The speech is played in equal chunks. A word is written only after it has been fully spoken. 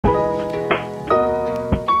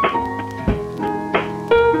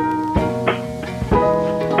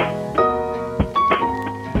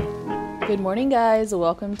morning, guys.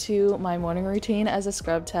 Welcome to my morning routine as a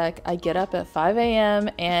scrub tech. I get up at 5 a.m.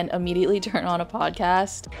 and immediately turn on a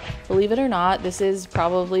podcast. Believe it or not, this is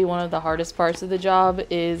probably one of the hardest parts of the job,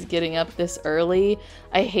 is getting up this early.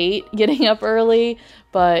 I hate getting up early,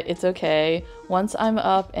 but it's okay. Once I'm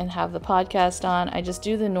up and have the podcast on, I just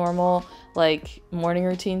do the normal morning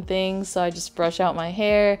routine things. So I just brush out my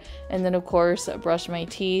hair and then of course brush my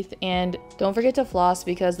teeth, and don't forget to floss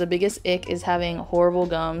because the biggest ick is having horrible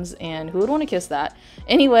gums, and who would want to kiss that?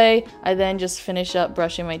 Anyway, I then just finish up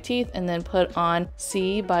brushing my teeth and then put on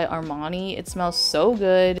C by Armani. It smells so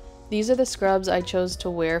good. These are the scrubs I chose to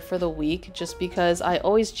wear for the week just because I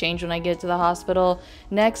always change when I get to the hospital.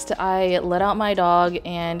 Next, I let out my dog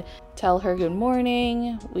and tell her good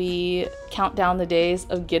morning. We count down the days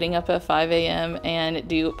of getting up at 5 a.m. and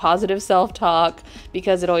do positive self-talk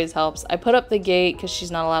because it always helps. I put up the gate because she's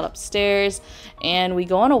not allowed upstairs, and we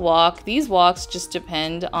go on a walk. These walks just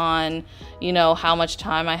depend on, how much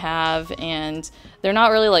time I have, and they're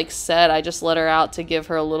not really set. I just let her out to give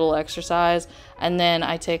her a little exercise, and then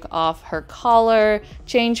I take off her collar,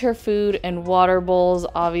 change her food and water bowls.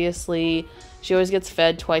 Obviously, she always gets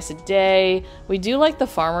fed twice a day. We do like the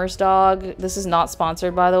farmer's dog. This is not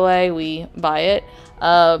sponsored, by the way. We buy it.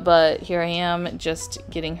 But here I am just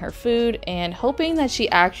getting her food and hoping that she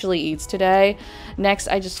actually eats today. Next,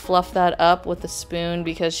 I just fluff that up with a spoon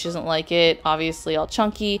because she doesn't like it, obviously all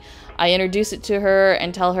chunky. I introduce it to her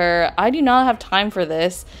and tell her I do not have time for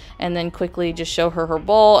this, and then quickly just show her her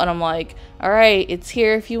bowl, and I'm like, all right, it's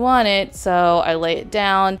here if you want it. So I lay it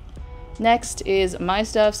down. Next is my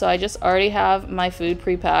stuff. So I just already have my food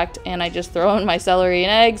pre-packed, and I just throw in my celery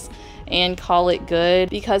and eggs and call it good.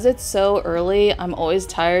 Because it's so early, I'm always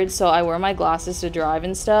tired, so I wear my glasses to drive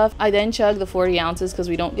and stuff. I then chug the 40 ounces because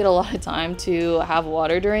we don't get a lot of time to have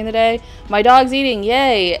water during the day. My dog's eating,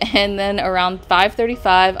 yay! And then around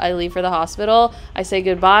 5:35, I leave for the hospital. I say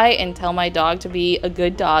goodbye and tell my dog to be a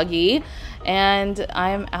good doggy, and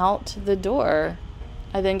I'm out the door.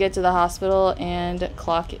 I then get to the hospital and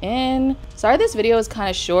clock in. Sorry this video is kind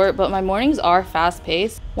of short, but my mornings are fast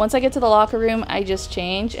paced. Once I get to the locker room, I just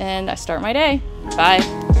change and I start my day. Bye.